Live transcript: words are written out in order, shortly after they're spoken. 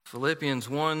Philippians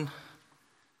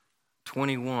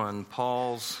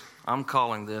 1:21, I'm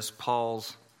calling this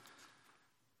Paul's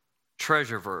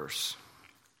treasure verse.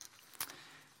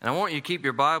 And I want you to keep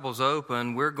your Bibles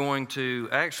open. We're going to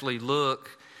actually look.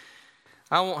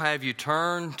 I won't have you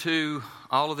turn to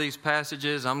all of these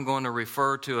passages. I'm going to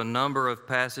refer to a number of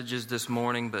passages this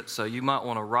morning, but so you might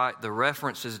want to write the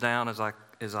references down as I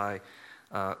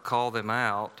call them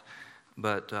out.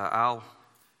 But I'll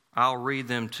read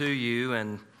them to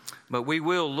you. But we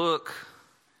will look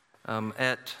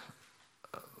at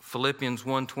Philippians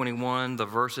 1:21, the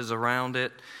verses around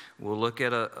it. We'll look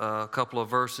at a couple of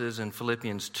verses in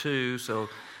Philippians 2. So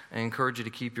I encourage you to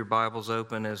keep your Bibles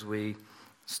open as we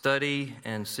study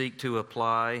and seek to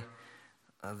apply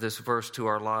this verse to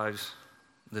our lives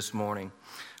this morning.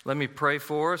 Let me pray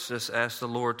for us. Just ask the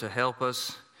Lord to help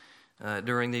us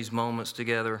during these moments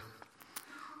together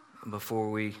before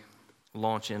we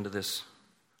launch into this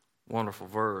wonderful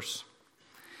verse.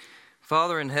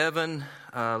 Father in heaven,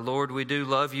 Lord, we do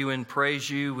love you and praise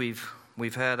you.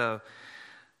 We've had a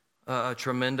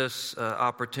tremendous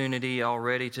opportunity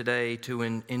already today to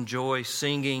enjoy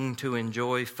singing, to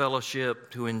enjoy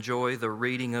fellowship, to enjoy the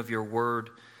reading of your word,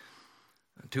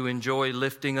 to enjoy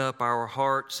lifting up our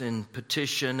hearts in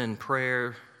petition and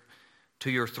prayer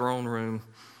to your throne room,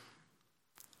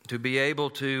 to be able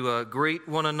to greet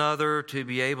one another, to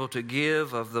be able to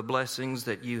give of the blessings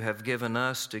that you have given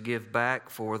us, to give back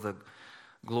for the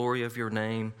glory of your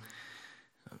name,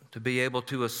 to be able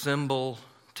to assemble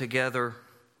together,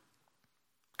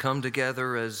 come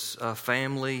together as a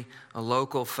family, a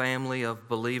local family of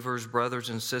believers, brothers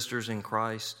and sisters in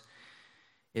Christ.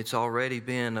 It's already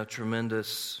been a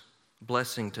tremendous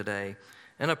blessing today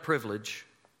and a privilege.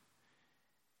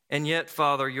 And yet,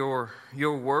 Father, your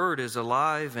word is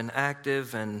alive and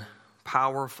active and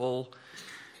powerful.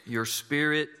 Your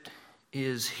Spirit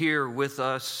is here with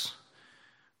us.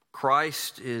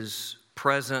 Christ is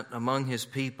present among his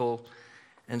people,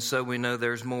 and so we know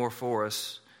there's more for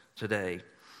us today.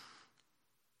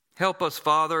 Help us,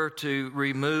 Father, to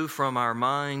remove from our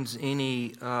minds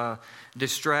any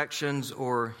distractions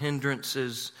or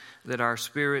hindrances that our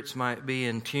spirits might be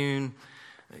in tune.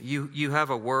 You have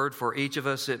a word for each of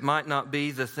us. It might not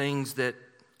be the things that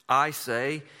I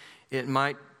say. It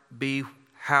might be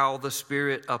how the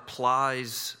Spirit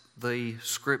applies the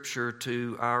Scripture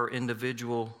to our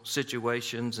individual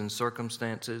situations and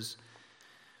circumstances.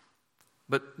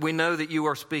 But we know that you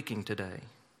are speaking today.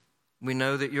 We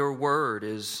know that your word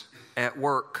is at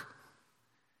work.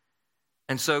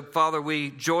 And so, Father,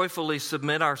 we joyfully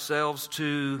submit ourselves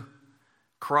to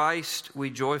Christ. We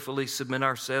joyfully submit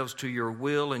ourselves to your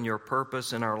will and your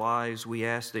purpose in our lives. We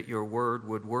ask that your word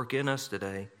would work in us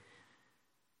today.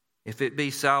 If it be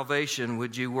salvation,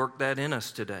 would you work that in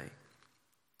us today?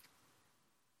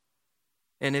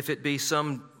 And if it be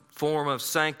some form of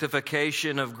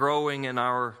sanctification, of growing in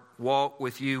our walk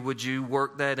with you, would you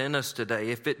work that in us today?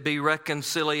 If it be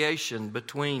reconciliation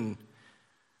between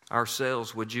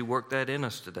ourselves, would you work that in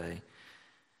us today?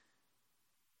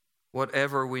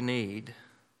 Whatever we need,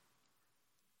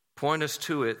 point us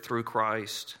to it through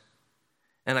Christ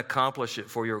and accomplish it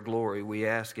for your glory. We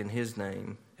ask in his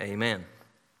name, amen.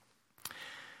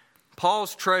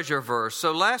 Paul's treasure verse.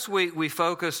 So last week we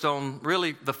focused on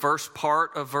really the first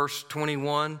part of verse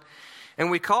 21,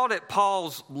 and we called it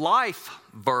Paul's life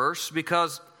verse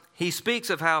because he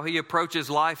speaks of how he approaches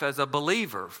life as a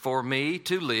believer. For me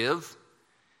to live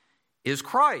is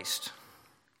Christ.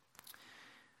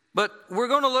 But we're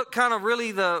going to look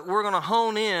we're going to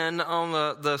hone in on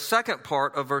the second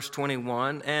part of verse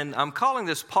 21, and I'm calling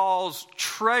this Paul's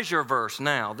treasure verse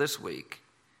now this week.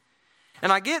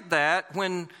 And I get that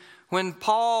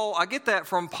I get that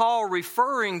from Paul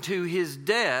referring to his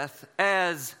death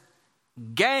as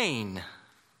gain.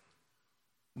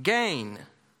 Gain.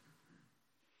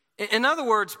 In other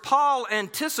words, Paul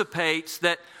anticipates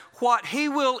that what he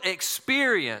will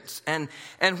experience and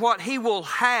what he will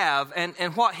have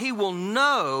and what he will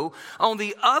know on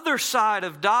the other side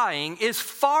of dying is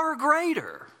far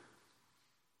greater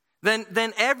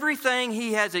than everything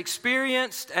he has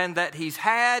experienced and that he's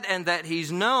had and that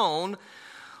he's known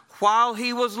while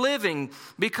he was living,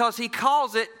 because he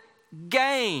calls it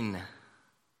gain.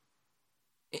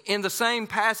 In the same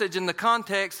passage, in the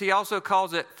context, he also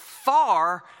calls it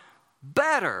far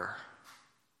better.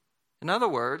 In other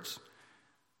words,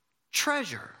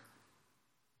 treasure.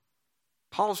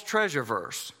 Paul's treasure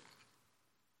verse.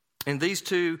 And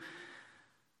you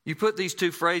put these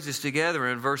two phrases together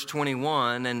in verse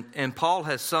 21, and Paul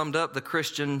has summed up the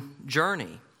Christian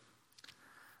journey.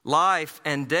 Life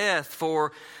and death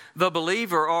for the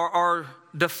believer are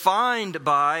defined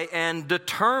by and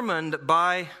determined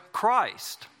by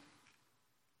Christ.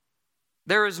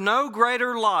 There is no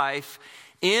greater life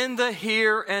in the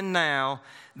here and now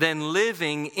than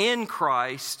living in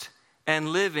Christ and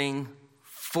living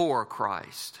for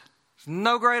Christ. There's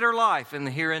no greater life in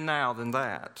the here and now than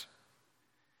that.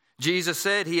 Jesus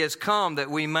said He has come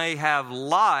that we may have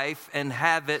life and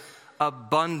have it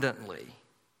abundantly.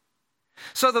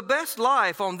 So the best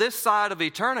life on this side of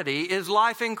eternity is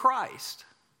life in Christ.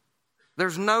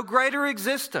 There's no greater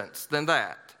existence than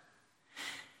that.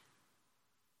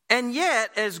 And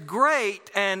yet, as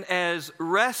great and as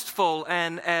restful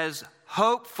and as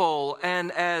hopeful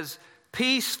and as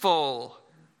peaceful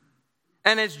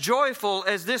and as joyful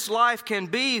as this life can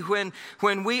be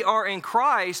when we are in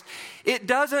Christ, it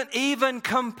doesn't even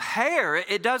compare.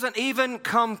 It doesn't even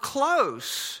come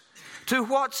close to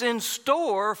what's in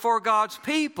store for God's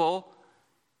people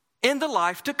in the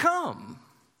life to come.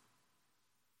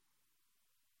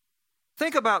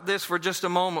 Think about this for just a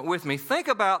moment with me. Think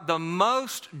about the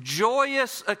most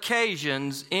joyous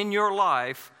occasions in your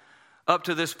life up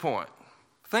to this point.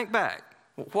 Think back.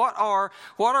 What are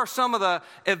some of the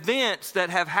events that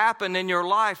have happened in your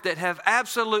life that have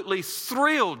absolutely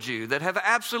thrilled you, that have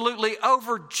absolutely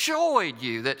overjoyed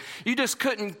you, that you just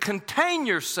couldn't contain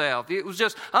yourself? It was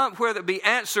just, whether it be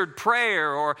answered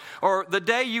prayer or the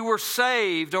day you were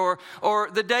saved or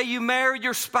the day you married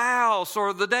your spouse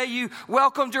or the day you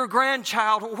welcomed your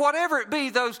grandchild, whatever it be,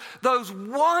 those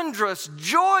wondrous,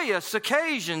 joyous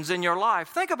occasions in your life.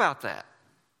 Think about that.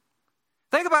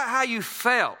 Think about how you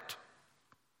felt.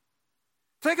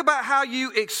 Think about how you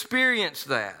experienced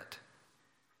that.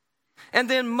 And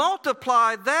then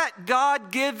multiply that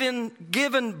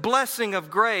God-given blessing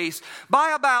of grace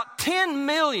by about 10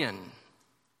 million.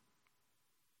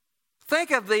 Think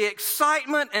of the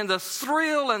excitement and the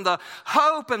thrill and the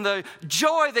hope and the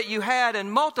joy that you had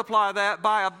and multiply that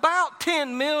by about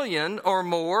 10 million or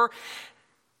more.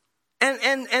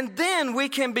 And then we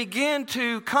can begin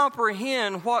to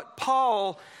comprehend what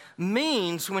Paul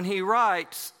means when he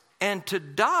writes, and to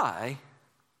die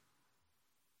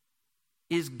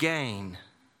is gain.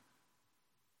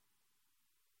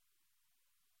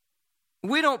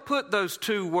 We don't put those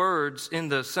two words in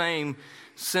the same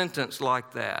sentence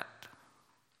like that.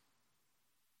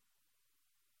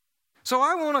 So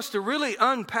I want us to really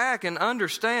unpack and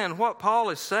understand what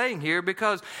Paul is saying here,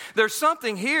 because there's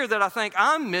something here that I think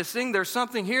I'm missing. There's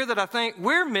something here that I think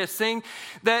we're missing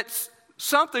that's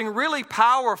something really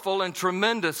powerful and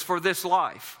tremendous for this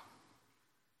life.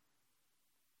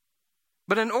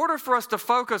 But in order for us to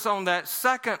focus on that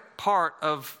second part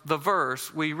of the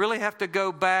verse, we really have to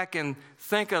go back and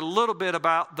think a little bit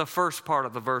about the first part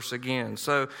of the verse again.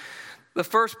 So the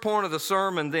first point of the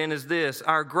sermon then is this: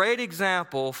 our great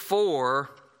example for,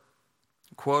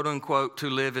 quote unquote, to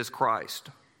live is Christ.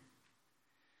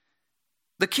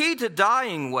 The key to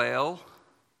dying well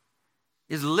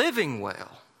is living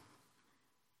well.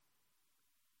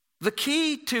 The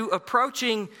key to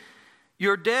approaching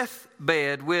your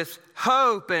deathbed with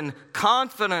hope and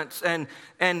confidence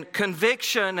and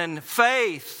conviction and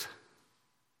faith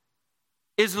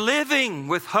is living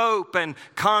with hope and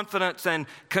confidence and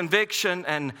conviction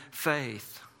and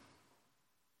faith.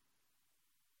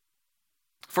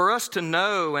 For us to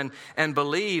know and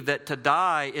believe that to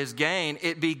die is gain,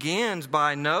 it begins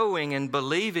by knowing and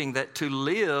believing that to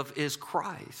live is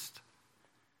Christ.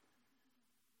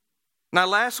 Now,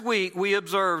 last week we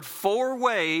observed 4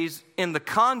 ways in the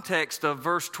context of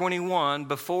verse 21,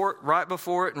 right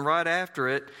before it and right after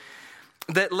it,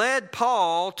 that led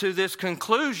Paul to this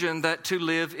conclusion that to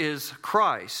live is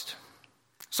Christ.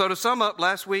 So to sum up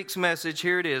last week's message,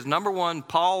 here it is. Number 1,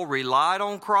 Paul relied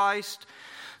on Christ.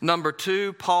 Number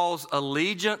 2, Paul's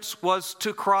allegiance was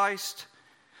to Christ.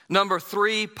 Number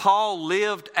 3, Paul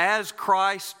lived as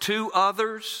Christ to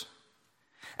others.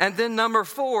 And then number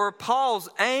 4, Paul's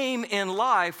aim in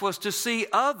life was to see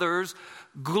others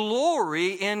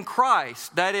glory in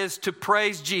Christ. That is, to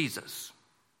praise Jesus.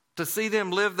 To see them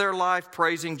live their life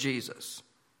praising Jesus.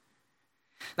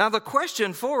 Now the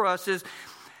question for us is,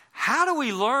 how do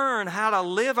we learn how to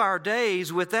live our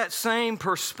days with that same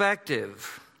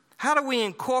perspective? How do we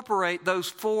incorporate those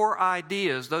 4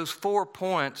 ideas, those 4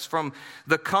 points from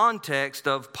the context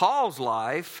of Paul's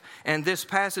life and this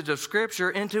passage of Scripture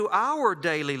into our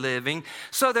daily living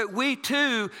so that we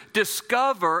too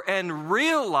discover and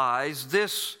realize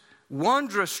this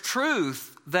wondrous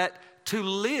truth that to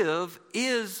live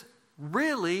is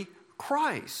really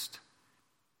Christ?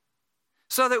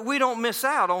 So that we don't miss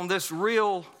out on this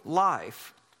real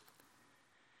life.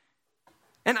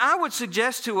 And I would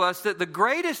suggest to us that the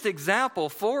greatest example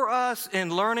for us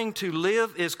in learning to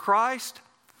live is Christ.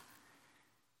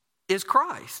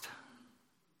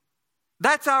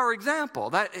 That's our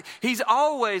example. He's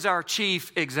always our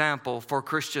chief example for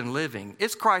Christian living.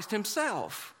 It's Christ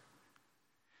himself.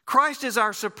 Christ is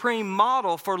our supreme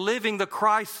model for living the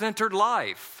Christ-centered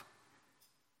life.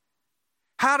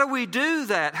 How do we do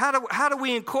that? How do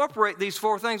we incorporate these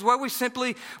four things? Well,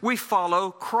 we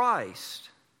follow Christ.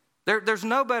 There's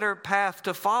no better path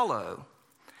to follow.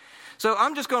 So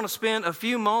I'm just going to spend a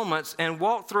few moments and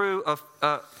walk through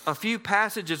a few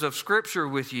passages of Scripture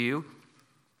with you.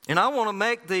 And I want to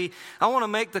make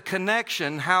the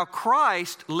connection how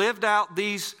Christ lived out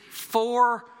these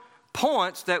 4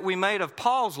 points that we made of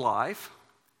Paul's life.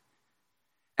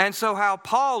 And so how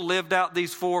Paul lived out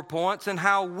these 4 points and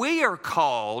how we are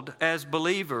called as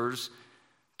believers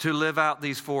to live out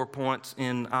these 4 points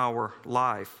in our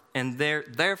life. And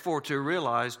therefore to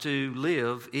realize to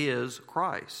live is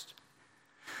Christ.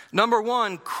 Number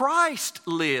 1, Christ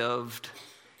lived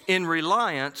in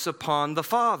reliance upon the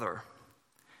Father.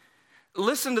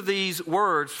 Listen to these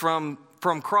words from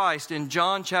Christ in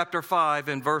John chapter 5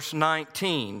 and verse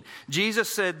 19. Jesus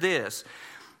said this,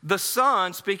 "The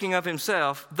Son," speaking of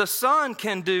himself, "the Son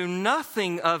can do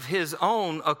nothing of his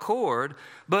own accord,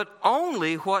 but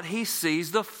only what he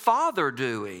sees the Father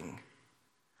doing.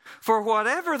 For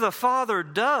whatever the Father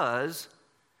does,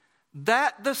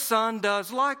 that the Son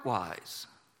does likewise."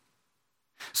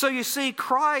 So you see,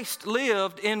 Christ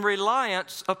lived in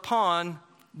reliance upon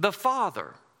the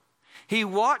Father. He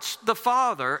watched the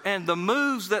Father, and the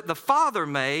moves that the Father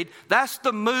made, that's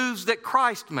the moves that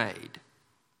Christ made.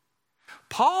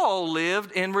 Paul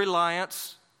lived in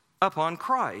reliance upon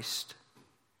Christ.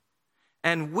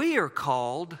 And we are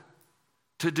called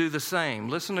to do the same.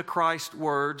 Listen to Christ's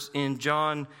words in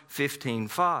John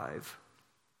 15:5.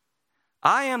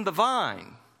 "I am the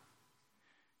vine.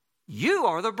 You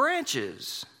are the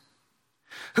branches.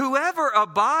 Whoever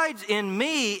abides in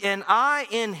me and I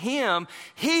in him,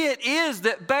 he it is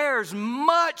that bears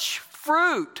much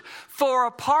fruit. For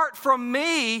apart from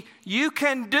me, you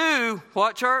can do,"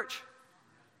 what, church?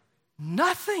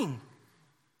 "Nothing."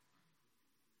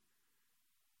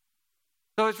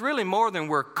 So it's really more than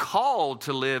we're called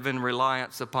to live in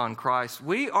reliance upon Christ.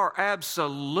 We are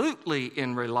absolutely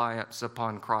in reliance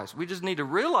upon Christ. We just need to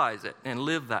realize it and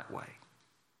live that way.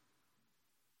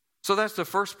 So that's the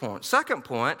first point. Second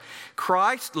point,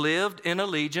 Christ lived in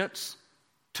allegiance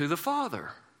to the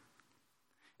Father.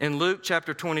 In Luke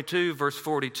chapter 22, verse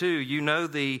 42, you know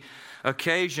the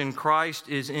occasion. Christ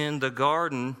is in the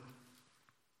garden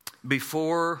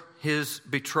before his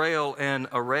betrayal and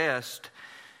arrest,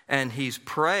 and he's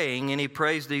praying, and he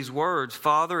prays these words,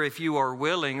 "Father, if you are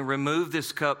willing, remove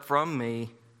this cup from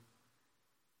me."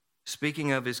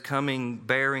 Speaking of his coming,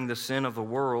 bearing the sin of the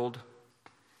world.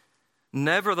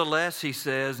 "Nevertheless," he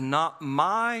says, "not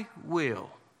my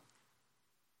will,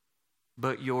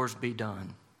 but yours be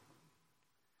done."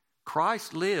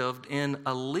 Christ lived in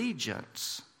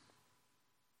allegiance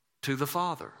to the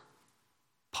Father.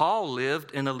 Paul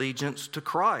lived in allegiance to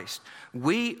Christ.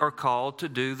 We are called to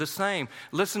do the same.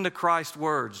 Listen to Christ's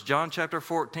words, John chapter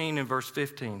 14 and verse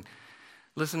 15.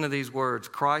 Listen to these words.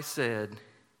 Christ said,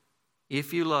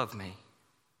 "If you love me,"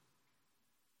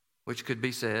 which could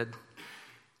be said,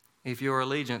 if your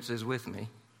allegiance is with me,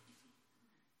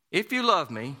 "if you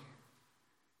love me,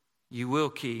 you will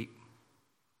keep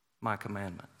my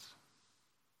commandments."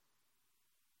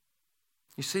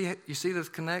 You see those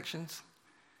connections?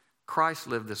 Christ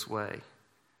lived this way.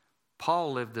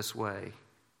 Paul lived this way.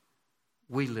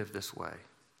 We live this way.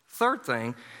 Third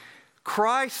thing,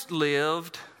 Christ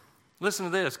lived, listen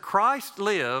to this, Christ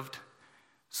lived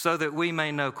so that we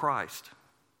may know Christ.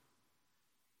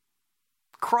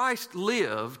 Christ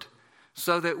lived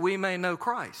so that we may know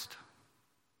Christ.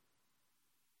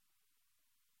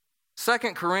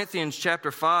 2 Corinthians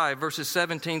chapter 5, verses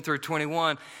 17 through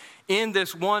 21. In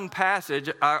this one passage,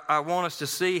 I want us to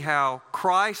see how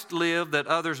Christ lived that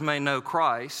others may know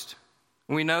Christ.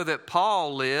 We know that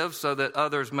Paul lived so that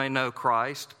others may know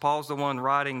Christ. Paul's the one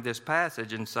writing this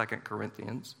passage in 2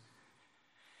 Corinthians.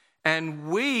 And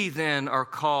we then are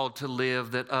called to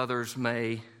live that others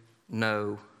may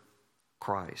know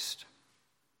Christ.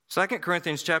 2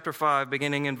 Corinthians chapter 5,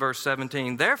 beginning in verse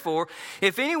 17. "Therefore,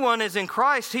 if anyone is in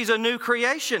Christ, he's a new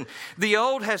creation. The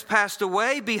old has passed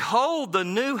away. Behold, the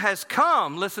new has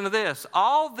come." Listen to this.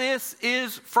 All this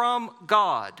is from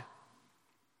God.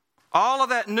 All of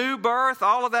that new birth,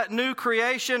 all of that new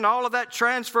creation, all of that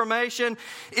transformation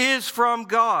is from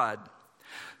God,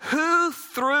 who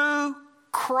through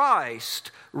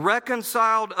Christ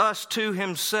reconciled us to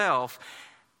himself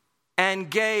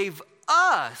and gave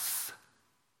us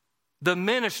the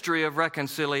ministry of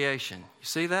reconciliation. You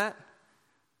see that?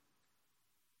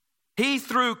 He,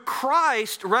 through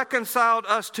Christ, reconciled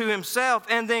us to himself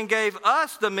and then gave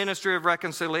us the ministry of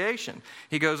reconciliation.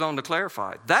 He goes on to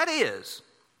clarify. That is,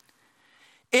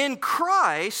 in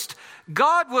Christ,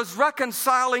 God was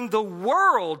reconciling the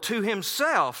world to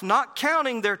himself, not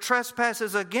counting their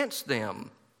trespasses against them,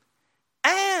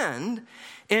 and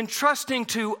entrusting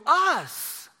to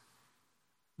us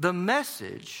the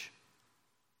message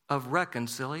of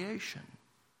reconciliation.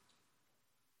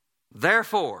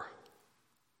 Therefore,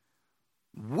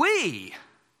 we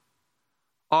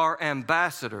are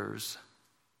ambassadors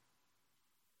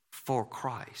for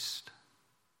Christ.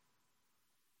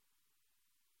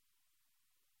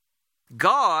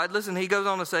 God, listen, he goes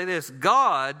on to say this.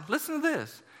 God, listen to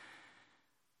this.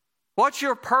 What's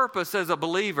your purpose as a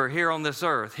believer here on this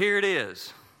earth? Here it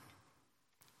is.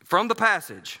 From the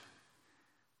passage.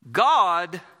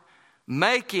 God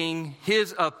making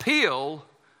his appeal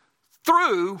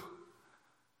through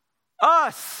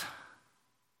us.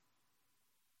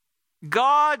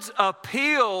 God's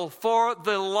appeal for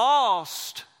the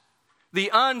lost, the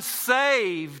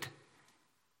unsaved,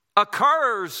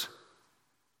 occurs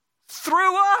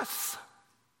through us.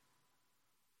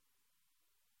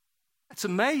 That's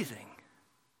amazing.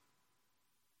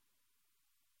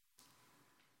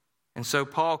 And so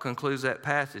Paul concludes that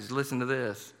passage. Listen to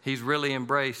this. He's really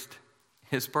embraced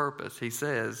his purpose. He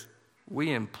says,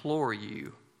 we implore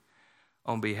you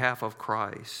on behalf of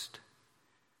Christ,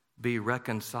 be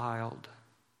reconciled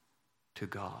to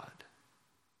God.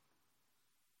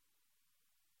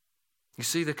 You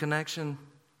see the connection?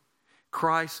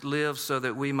 Christ lives so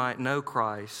that we might know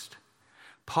Christ.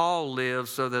 Paul lives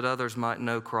so that others might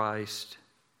know Christ.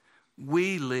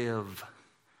 We live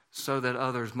so that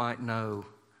others might know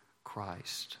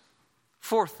Christ.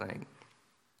 Fourth thing,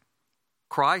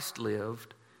 Christ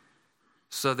lived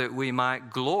so that we might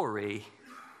glory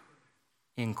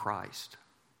in Christ.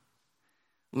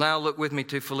 Now look with me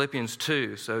to Philippians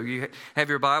 2. So you have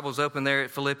your Bibles open there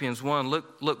at Philippians 1.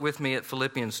 Look with me at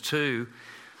Philippians 2.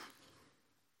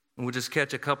 And we'll just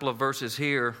catch a couple of verses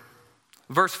here.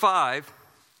 Verse 5.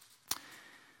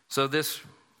 So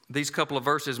these couple of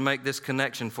verses make this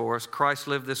connection for us. Christ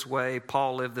lived this way.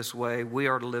 Paul lived this way. We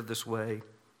are to live this way.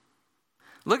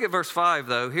 Look at verse 5,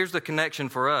 though. Here's the connection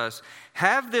for us.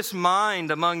 Have this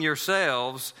mind among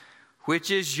yourselves,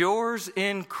 which is yours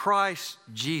in Christ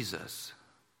Jesus.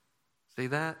 See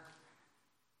that?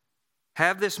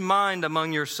 Have this mind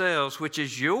among yourselves, which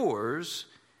is yours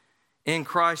in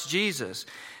Christ Jesus.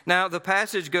 Now, the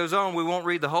passage goes on. We won't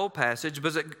read the whole passage,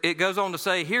 but it goes on to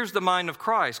say, here's the mind of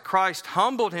Christ. Christ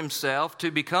humbled himself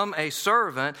to become a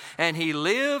servant, and he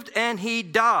lived and he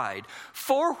died.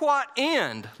 For what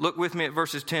end? Look with me at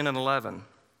verses 10 and 11.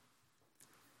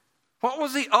 What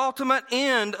was the ultimate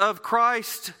end of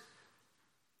Christ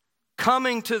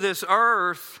coming to this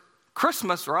earth?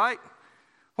 Christmas, right?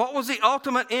 What was the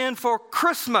ultimate end for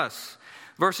Christmas?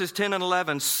 Verses 10 and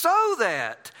 11. So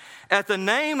that at the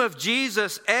name of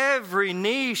Jesus, every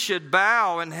knee should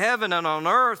bow in heaven and on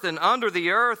earth and under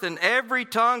the earth, and every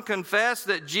tongue confess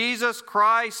that Jesus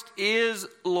Christ is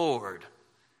Lord.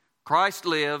 Christ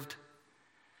lived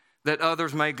that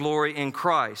others may glory in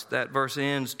Christ. That verse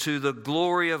ends, to the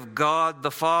glory of God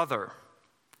the Father.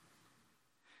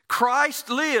 Christ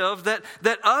lived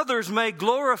that others may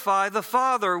glorify the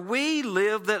Father. We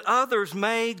live that others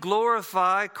may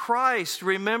glorify Christ.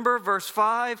 Remember verse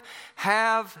 5,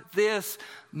 have this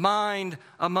mind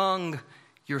among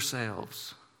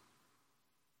yourselves.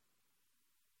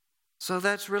 So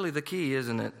that's really the key,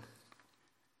 isn't it?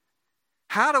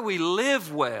 How do we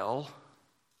live well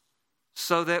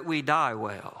so that we die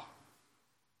well?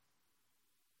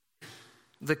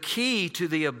 The key to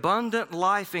the abundant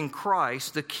life in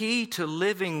Christ, the key to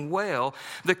living well,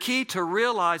 the key to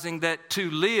realizing that to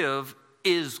live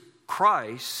is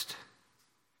Christ,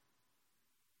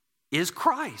 is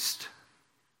Christ.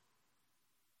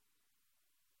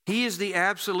 He is the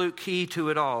absolute key to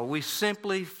it all. We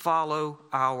simply follow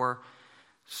our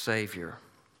Savior.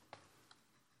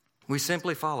 We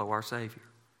simply follow our Savior.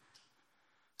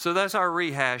 So that's our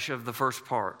rehash of the first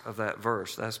part of that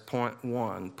verse. That's point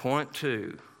 1. Point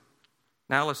 2.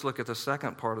 Now let's look at the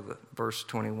second part of the verse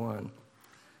 21.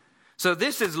 So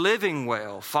this is living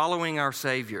well, following our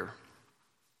Savior.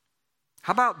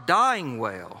 How about dying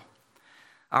well?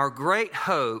 Our great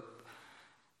hope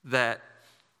that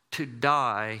to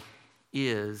die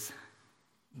is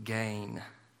gain.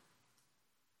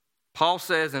 Paul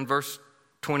says in verse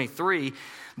 23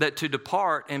 that to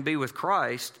depart and be with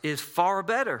Christ is far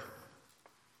better.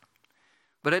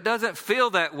 But it doesn't feel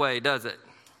that way, does it?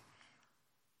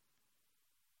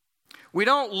 We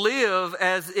don't live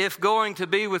as if going to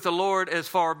be with the Lord is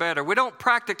far better. We don't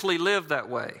practically live that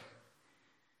way.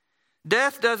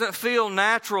 Death doesn't feel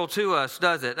natural to us,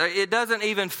 does it? It doesn't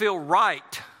even feel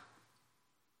right.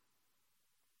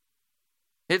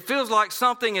 It feels like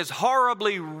something is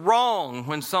horribly wrong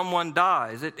when someone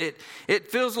dies.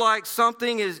 It feels like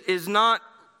something is not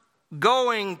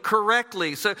going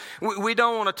correctly. So we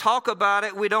don't want to talk about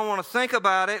it. We don't want to think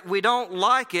about it. We don't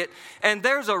like it. And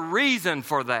there's a reason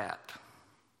for that.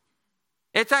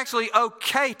 It's actually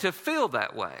okay to feel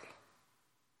that way.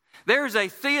 There's a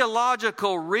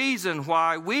theological reason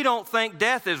why we don't think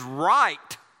death is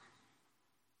right.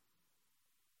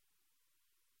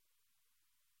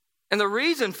 And the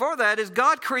reason for that is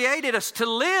God created us to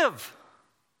live.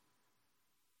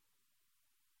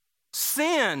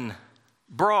 Sin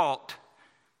brought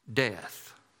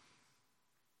death.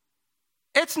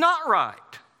 It's not right.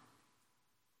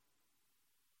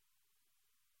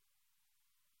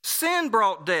 Sin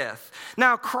brought death.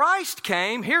 Now Christ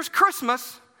came. Here's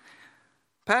Christmas.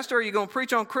 Pastor, are you going to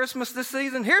preach on Christmas this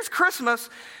season? Here's Christmas.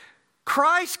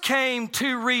 Christ came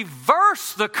to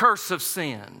reverse the curse of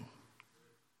sin.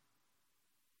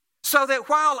 So that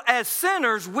while as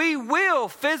sinners we will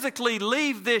physically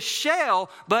leave this shell,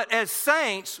 but as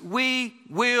saints we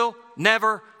will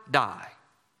never die.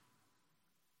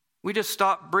 We just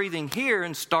stop breathing here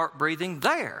and start breathing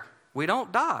there. We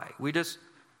don't die. We just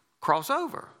cross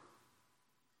over.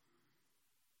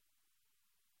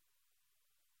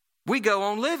 We go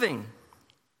on living.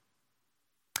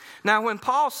 Now, when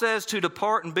Paul says to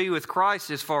depart and be with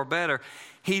Christ is far better,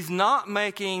 he's not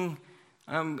making,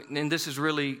 and this is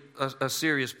really a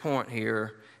serious point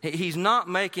here, he's not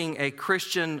making a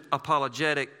Christian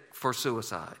apologetic for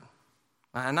suicide.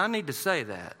 And I need to say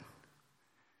that.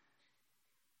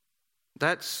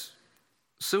 That's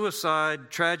suicide,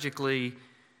 tragically,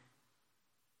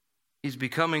 is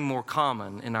becoming more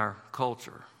common in our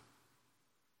culture.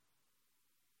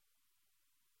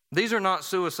 These are not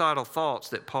suicidal thoughts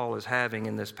that Paul is having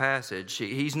in this passage.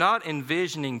 He's not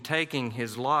envisioning taking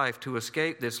his life to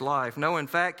escape this life. No, in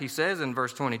fact, he says in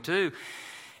verse 22,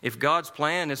 if God's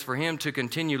plan is for him to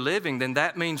continue living, then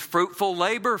that means fruitful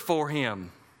labor for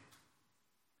him.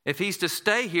 If he's to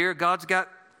stay here, God's got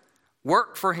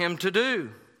work for him to do.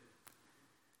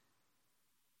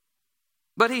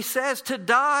 But he says to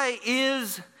die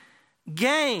is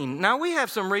gain. Now, we have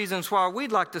some reasons why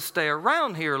we'd like to stay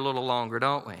around here a little longer,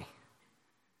 don't we?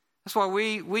 That's why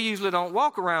we usually don't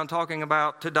walk around talking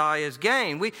about to die is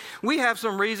gain. We have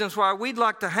some reasons why we'd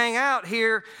like to hang out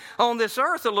here on this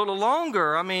earth a little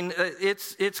longer. I mean,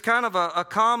 it's kind of a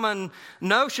common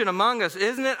notion among us,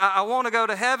 isn't it? I want to go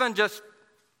to heaven, just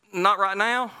not right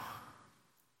now.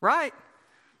 Right?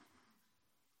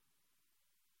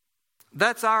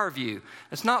 That's our view.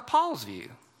 It's not Paul's view.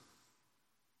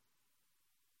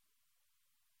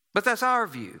 But that's our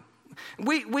view.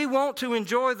 We want to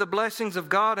enjoy the blessings of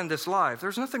God in this life.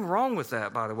 There's nothing wrong with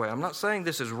that, by the way. I'm not saying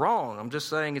this is wrong. I'm just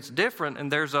saying it's different, and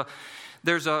there's a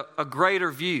greater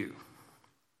view.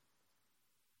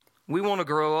 We want to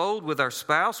grow old with our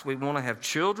spouse. We want to have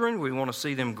children. We want to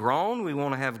see them grown. We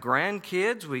want to have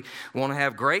grandkids. We want to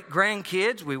have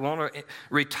great-grandkids. We want to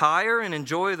retire and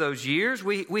enjoy those years.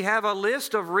 We have a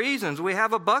list of reasons. We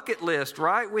have a bucket list,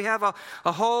 right? We have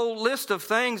a whole list of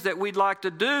things that we'd like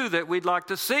to do, that we'd like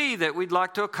to see, that we'd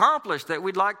like to accomplish, that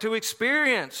we'd like to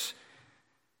experience.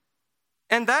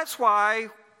 And that's why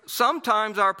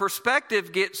sometimes our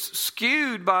perspective gets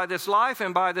skewed by this life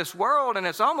and by this world, and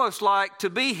it's almost like to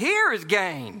be here is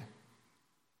gain.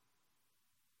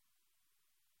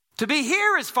 To be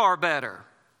here is far better.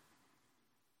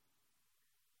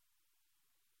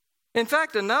 In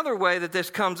fact, another way that this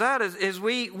comes out is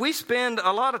we spend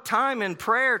a lot of time in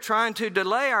prayer trying to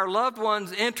delay our loved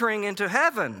ones entering into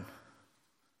heaven.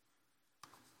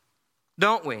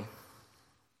 Don't we?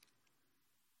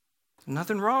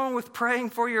 Nothing wrong with praying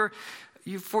for your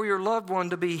loved one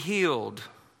to be healed.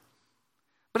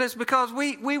 But it's because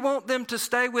we want them to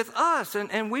stay with us,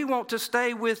 and we want to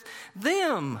stay with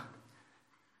them.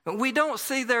 We don't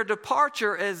see their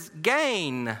departure as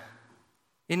gain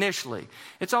initially.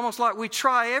 It's almost like we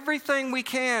try everything we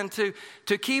can to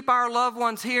keep our loved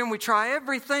ones here, and we try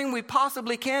everything we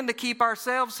possibly can to keep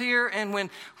ourselves here. And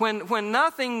when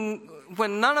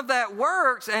none of that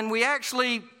works, and we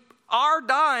actually are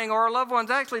dying, or our loved one's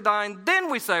actually dying,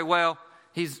 then we say, well,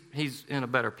 he's in a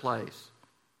better place.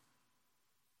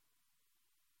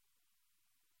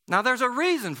 Now, there's a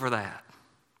reason for that.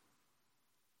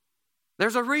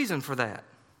 There's a reason for that.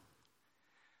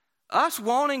 us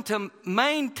wanting to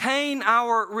maintain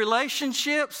our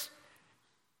relationships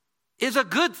is a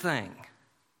good thing.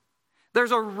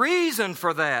 There's a reason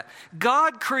for that.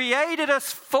 God created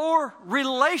us for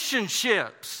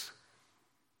relationships.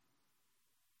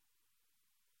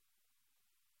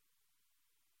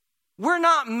 We're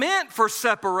not meant for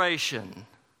separation.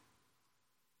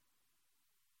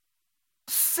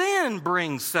 Sin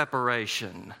brings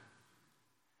separation.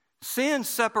 Sin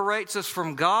separates us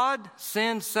from God.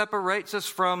 Sin separates us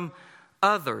from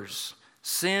others.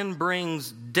 Sin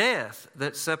brings death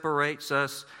that separates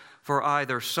us for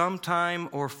either some time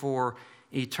or for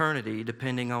eternity,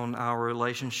 depending on our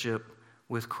relationship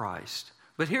with Christ.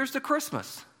 But here's the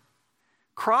Christmas.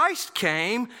 Christ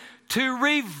came to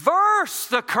reverse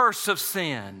the curse of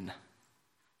sin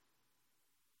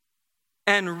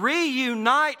and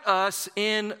reunite us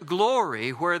in glory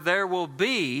where there will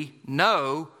be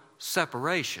no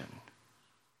separation.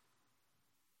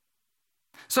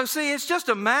 So see, it's just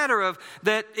a matter of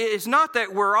that. It's not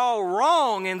that we're all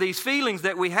wrong in these feelings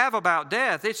that we have about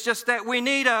death. It's just that we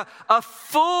need a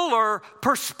fuller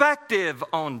perspective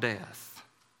on death.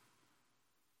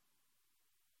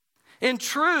 In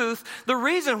truth, the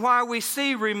reason why we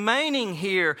see remaining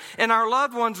here and our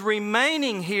loved ones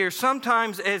remaining here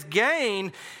sometimes as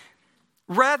gain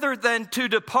rather than to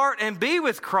depart and be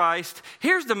with Christ,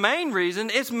 here's the main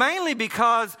reason. It's mainly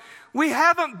because we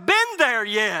haven't been there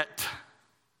yet.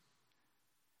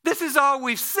 This is all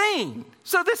we've seen.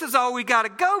 So this is all we got to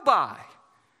go by.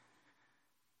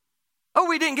 Oh,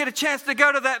 we didn't get a chance to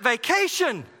go to that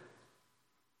vacation.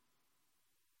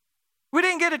 We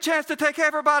didn't get a chance to take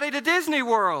everybody to Disney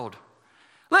World.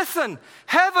 Listen,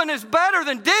 heaven is better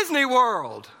than Disney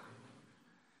World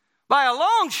by a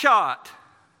long shot.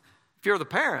 If you're the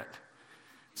parent,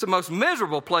 it's the most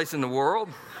miserable place in the world.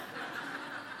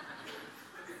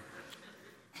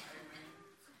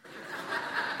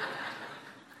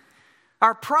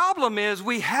 Our problem is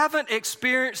we haven't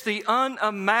experienced the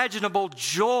unimaginable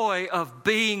joy of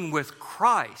being with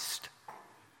Christ.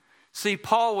 See,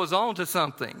 Paul was on to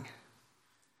something.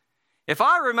 If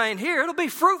I remain here, it'll be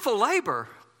fruitful labor.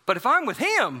 But if I'm with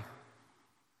him,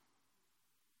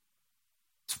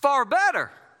 it's far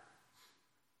better.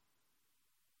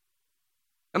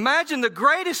 Imagine the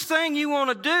greatest thing you want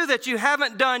to do that you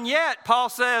haven't done yet. Paul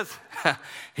says,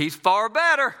 he's far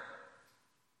better.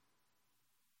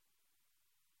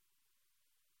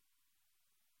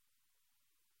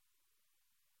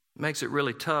 Makes it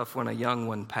really tough when a young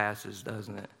one passes,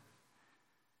 doesn't it?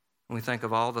 When we think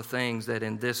of all the things that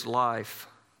in this life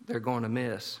they're going to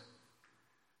miss.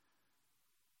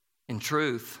 In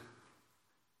truth,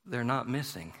 they're not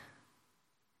missing.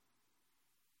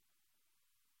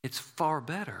 It's far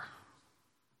better.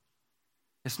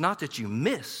 It's not that you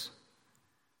miss,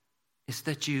 it's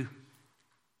that you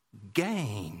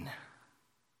gain.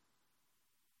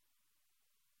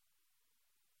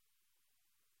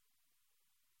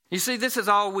 You see, this is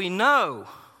all we know.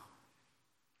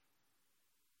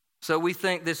 So we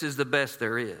think this is the best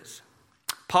there is.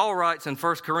 Paul writes in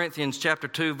 1 Corinthians chapter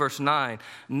 2, verse 9,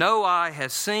 no eye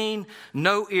has seen,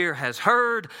 no ear has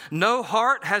heard, no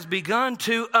heart has begun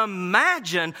to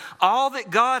imagine all that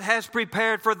God has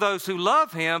prepared for those who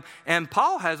love him. And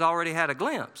Paul has already had a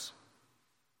glimpse.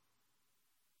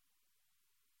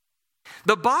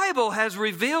 The Bible has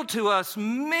revealed to us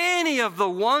many of the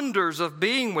wonders of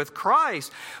being with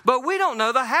Christ, but we don't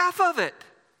know the half of it.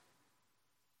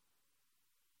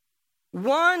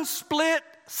 One split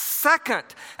second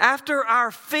after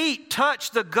our feet touch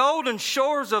the golden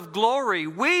shores of glory,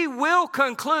 we will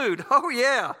conclude, oh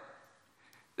yeah,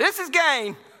 this is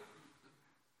gain.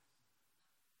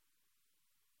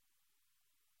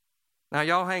 Now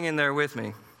y'all hang in there with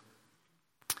me.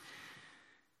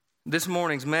 This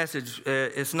morning's message,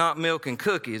 it's not milk and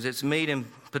cookies, it's meat and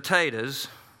potatoes.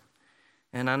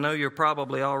 And I know you're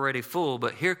probably already full,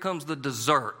 but here comes the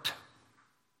dessert,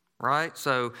 right?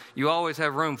 So you always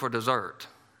have room for dessert.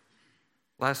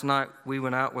 Last night we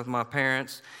went out with my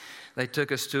parents. They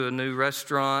took us to a new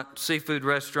restaurant, seafood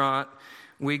restaurant.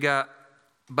 We got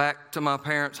back to my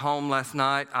parents' home last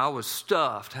night. I was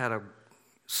stuffed, had a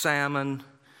salmon,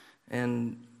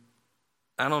 and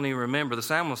I don't even remember. The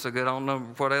salmon was so good, I don't know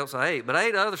what else I ate. But I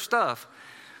ate other stuff.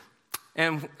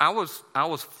 And I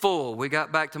was full. We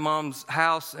got back to Mom's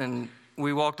house, and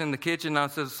we walked in the kitchen, and I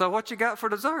said, so what you got for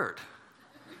dessert?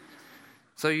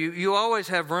 So you always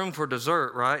have room for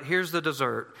dessert, right? Here's the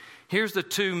dessert. Here's the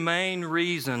two main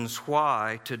reasons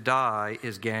why to die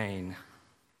is gain.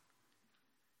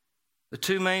 The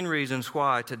two main reasons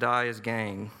why to die is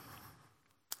gain.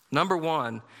 Number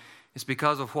one is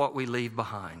because of what we leave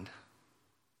behind.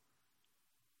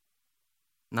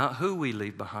 Not who we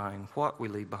leave behind, what we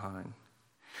leave behind.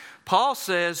 Paul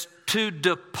says to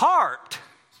depart,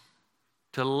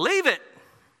 to leave it,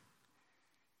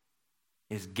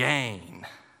 is gain.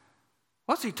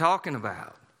 What's he talking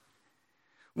about?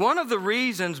 One of the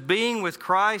reasons being with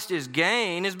Christ is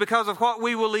gain is because of what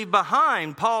we will leave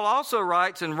behind. Paul also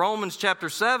writes in Romans chapter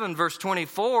 7, verse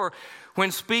 24,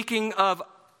 when speaking of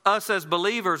us as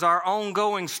believers, our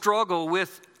ongoing struggle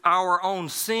with our own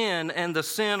sin and the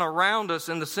sin around us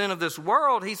and the sin of this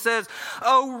world, he says,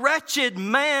 "O wretched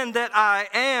man that I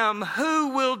am, who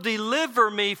will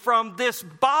deliver me from this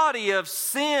body of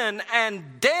sin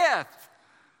and death?"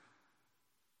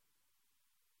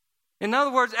 In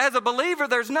other words, as a believer,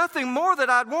 there's nothing more that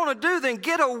I'd want to do than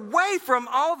get away from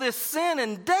all this sin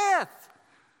and death.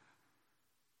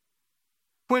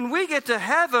 When we get to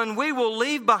heaven, we will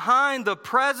leave behind the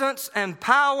presence and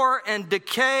power and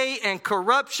decay and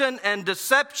corruption and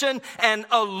deception and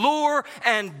allure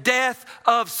and death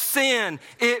of sin.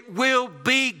 It will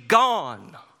be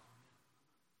gone.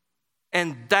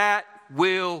 And that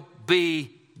will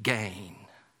be gain.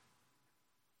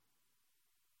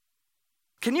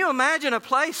 Can you imagine a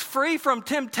place free from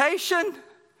temptation?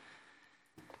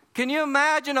 Can you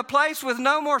imagine a place with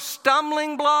no more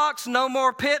stumbling blocks, no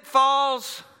more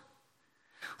pitfalls,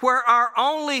 where our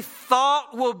only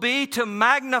thought will be to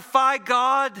magnify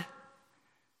God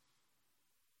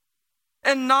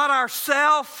and not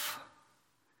ourself,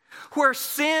 where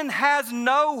sin has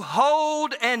no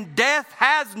hold and death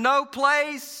has no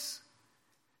place?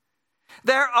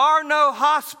 There are no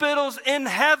hospitals in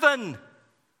heaven.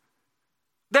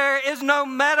 There is no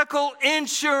medical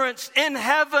insurance in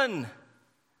heaven.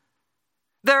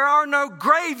 There are no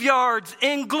graveyards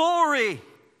in glory.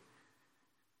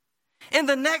 In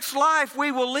the next life,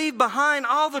 we will leave behind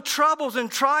all the troubles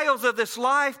and trials of this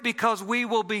life because we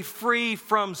will be free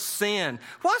from sin.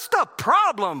 What's the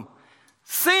problem?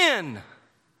 Sin.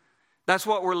 That's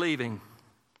what we're leaving.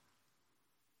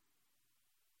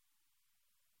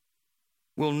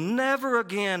 We'll never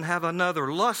again have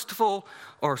another lustful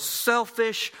or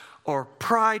selfish or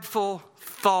prideful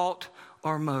thought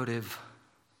or motive.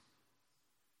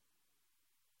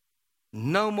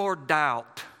 No more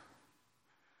doubt.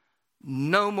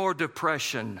 No more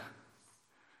depression.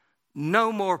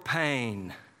 No more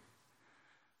pain.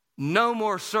 No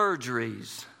more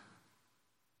surgeries.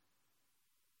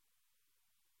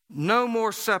 No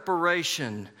more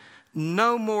separation.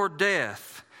 No more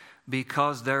death.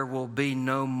 Because there will be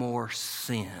no more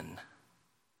sin.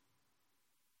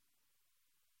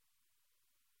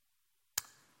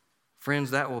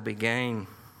 Friends, that will be gain.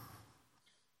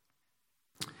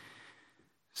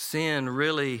 Sin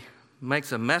really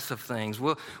makes a mess of things.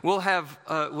 We'll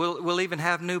even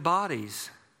have new bodies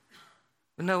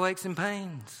with no aches and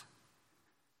pains.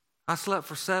 I slept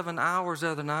for 7 hours the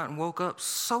other night and woke up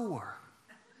sore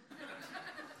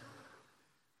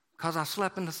because I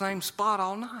slept in the same spot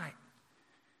all night.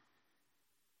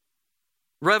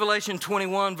 Revelation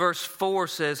 21 verse 4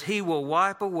 says, "He will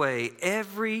wipe away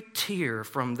every tear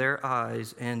from their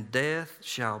eyes, and death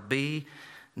shall be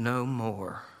no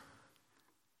more."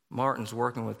 Martin's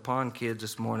working with Pond Kids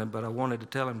this morning, but I wanted to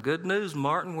tell him, good news,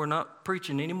 Martin, we're not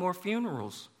preaching any more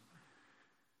funerals.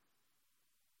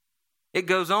 It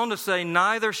goes on to say,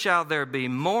 "Neither shall there be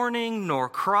mourning, nor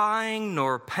crying,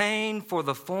 nor pain, for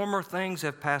the former things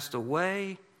have passed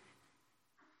away."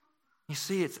 You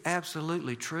see, it's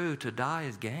absolutely true. To die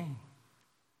is gain.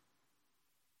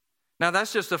 Now,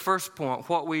 that's just the first point,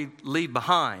 what we leave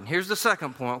behind. Here's the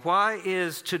second point. Why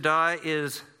is to die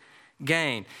is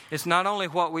gain? It's not only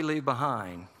what we leave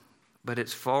behind, but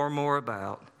it's far more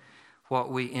about what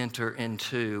we enter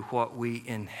into, what we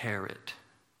inherit.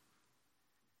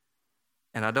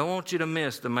 And I don't want you to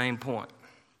miss the main point.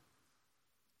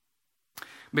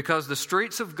 Because the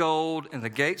streets of gold and the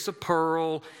gates of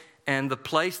pearl and the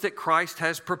place that Christ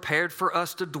has prepared for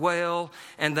us to dwell,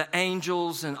 and the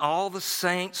angels and all the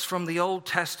saints from the Old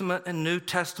Testament and New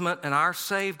Testament, and our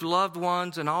saved loved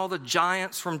ones and all the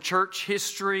giants from church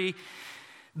history,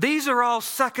 these are all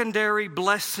secondary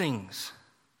blessings.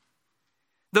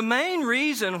 The main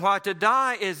reason why to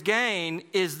die is gain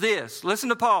is this. Listen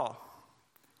to Paul.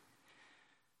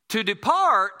 To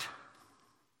depart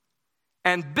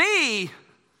and be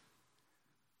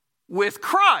with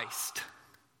Christ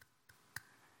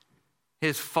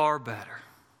is far better.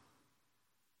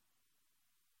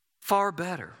 Far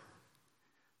better.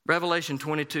 Revelation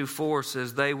 22:4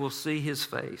 says, "They will see his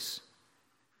face."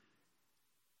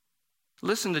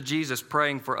 Listen to Jesus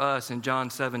praying for us in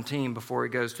John 17 before he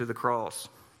goes to the cross.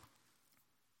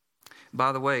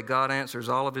 By the way, God answers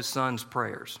all of his son's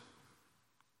prayers.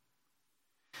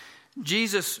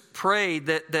 Jesus prayed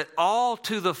that all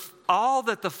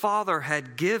that the Father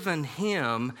had given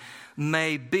him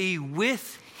may be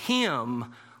with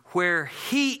him where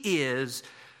he is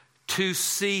to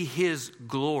see his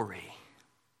glory.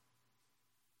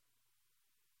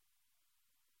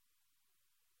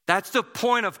 That's the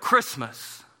point of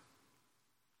Christmas.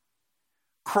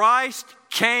 Christ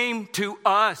came to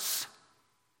us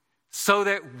so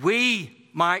that we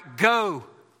might go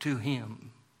to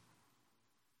him.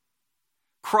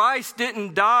 Christ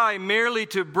didn't die merely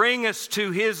to bring us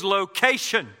to his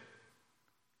location.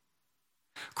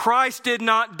 Christ did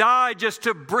not die just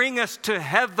to bring us to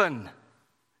heaven.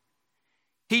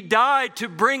 He died to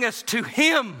bring us to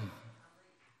him.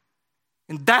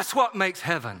 And that's what makes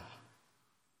heaven.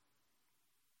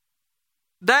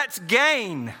 That's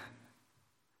gain.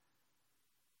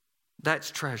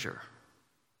 That's treasure.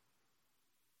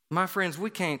 My friends,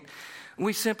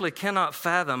 we simply cannot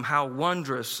fathom how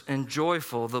wondrous and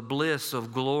joyful the bliss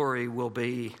of glory will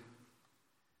be.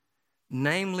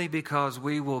 Namely, because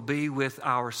we will be with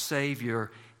our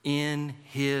Savior in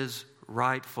his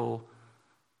rightful,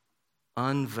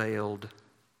 unveiled,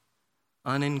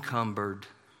 unencumbered,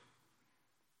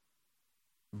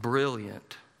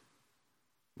 brilliant,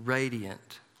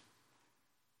 radiant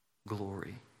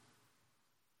glory.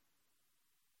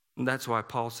 And that's why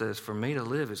Paul says, for me to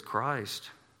live is Christ,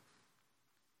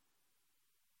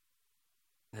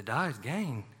 and to die is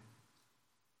gain.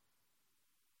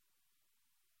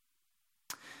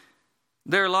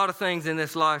 There are a lot of things in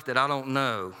this life that I don't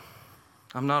know.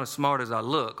 I'm not as smart as I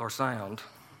look or sound.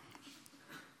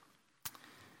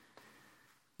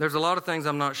 There's a lot of things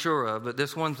I'm not sure of, but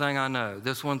this one thing I know.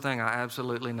 This one thing I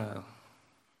absolutely know.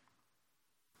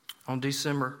 On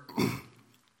December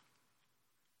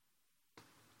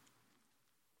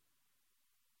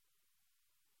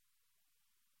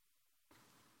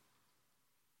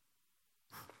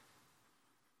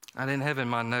I didn't have in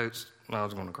my notes, I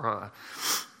was going to cry.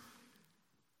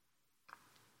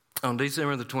 On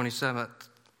December the 27th,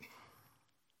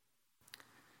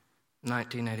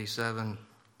 1987,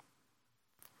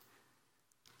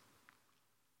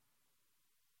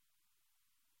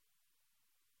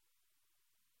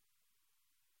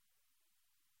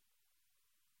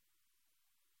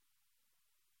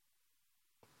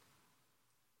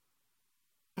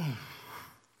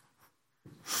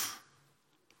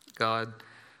 God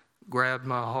grabbed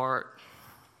my heart.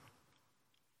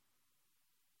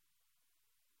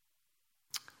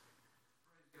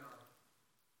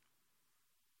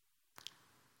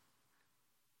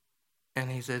 And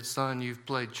he said, son, you've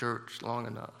played church long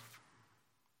enough.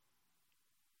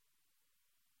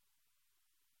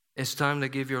 It's time to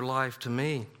give your life to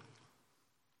me.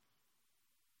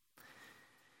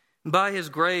 By his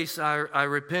grace, I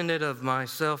repented of my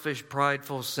selfish,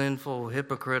 prideful, sinful,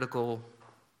 hypocritical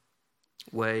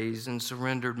ways and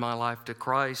surrendered my life to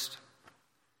Christ.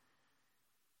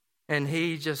 And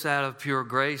he, just out of pure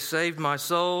grace, saved my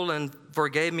soul and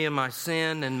forgave me of my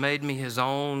sin and made me his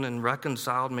own and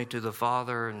reconciled me to the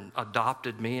Father and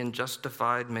adopted me and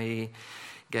justified me,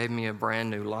 gave me a brand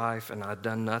new life, and I'd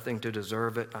done nothing to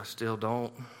deserve it. I still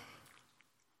don't.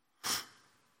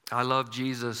 I love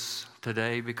Jesus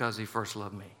today because he first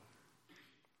loved me.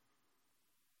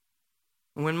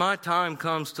 When my time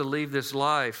comes to leave this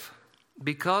life,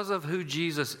 because of who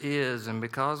Jesus is and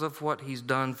because of what he's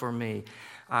done for me,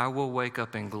 I will wake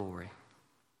up in glory.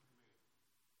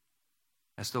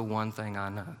 That's the one thing I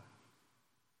know.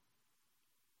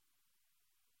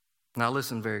 Now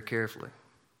listen very carefully.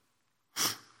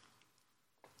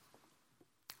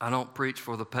 I don't preach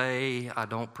for the pay. I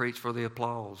don't preach for the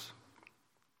applause.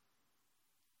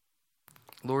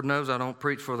 Lord knows I don't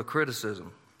preach for the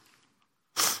criticism.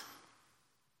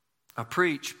 I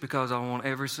preach because I want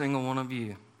every single one of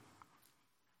you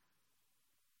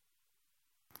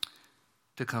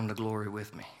to come to glory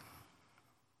with me.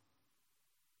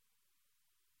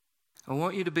 I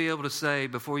want you to be able to say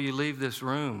before you leave this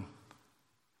room,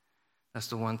 that's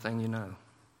the one thing you know.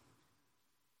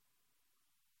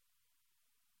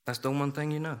 That's the one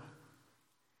thing you know.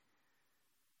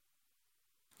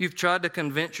 You've tried to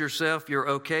convince yourself you're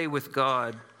okay with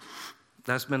God.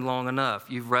 That's been long enough.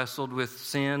 You've wrestled with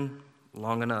sin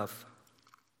long enough.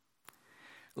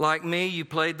 Like me, you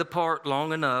played the part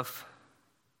long enough.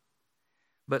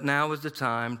 But now is the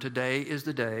time, today is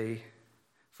the day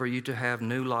for you to have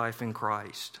new life in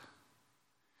Christ.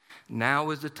 Now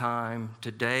is the time,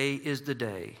 today is the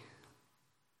day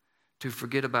to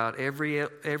forget about every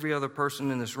other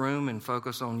person in this room and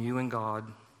focus on you and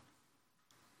God.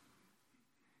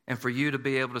 And for you to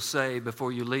be able to say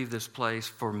before you leave this place,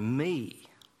 for me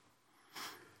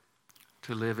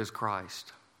to live is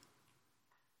Christ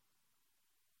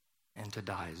and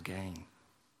to die is gain.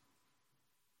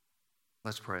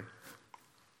 Let's pray.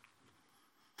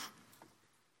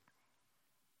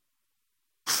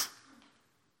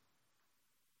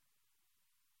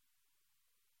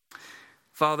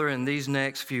 Father, in these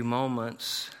next few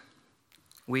moments,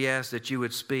 we ask that you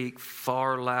would speak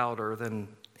far louder than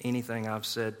anything I've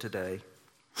said today.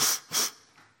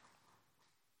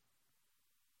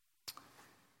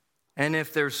 And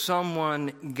if there's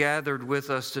someone gathered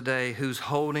with us today who's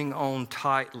holding on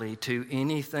tightly to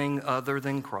anything other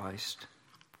than Christ,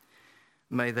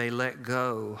 may they let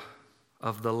go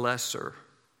of the lesser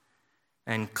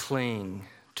and cling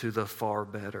to the far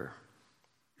better.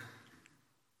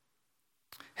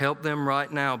 Help them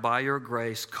right now by your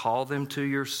grace. Call them to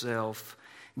yourself.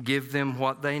 Give them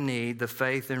what they need, the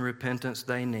faith and repentance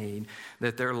they need,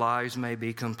 that their lives may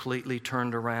be completely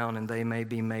turned around and they may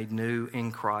be made new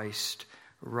in Christ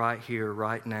right here,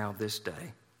 right now, this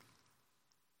day.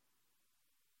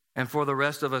 And for the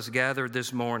rest of us gathered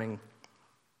this morning,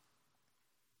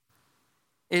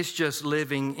 it's just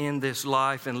living in this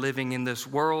life and living in this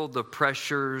world, the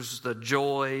pressures, the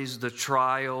joys, the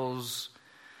trials,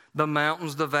 the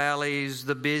mountains, the valleys,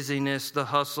 the busyness, the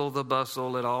hustle, the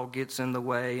bustle, it all gets in the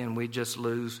way and we just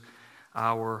lose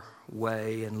our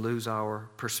way and lose our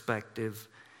perspective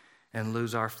and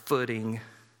lose our footing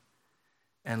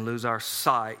and lose our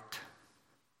sight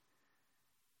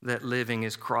that living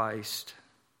is Christ,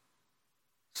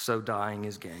 so dying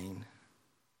is gain.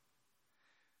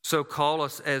 So call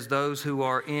us as those who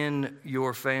are in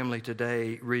your family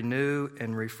today, renew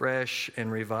and refresh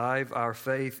and revive our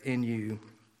faith in you.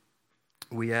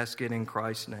 We ask it in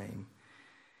Christ's name.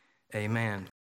 Amen.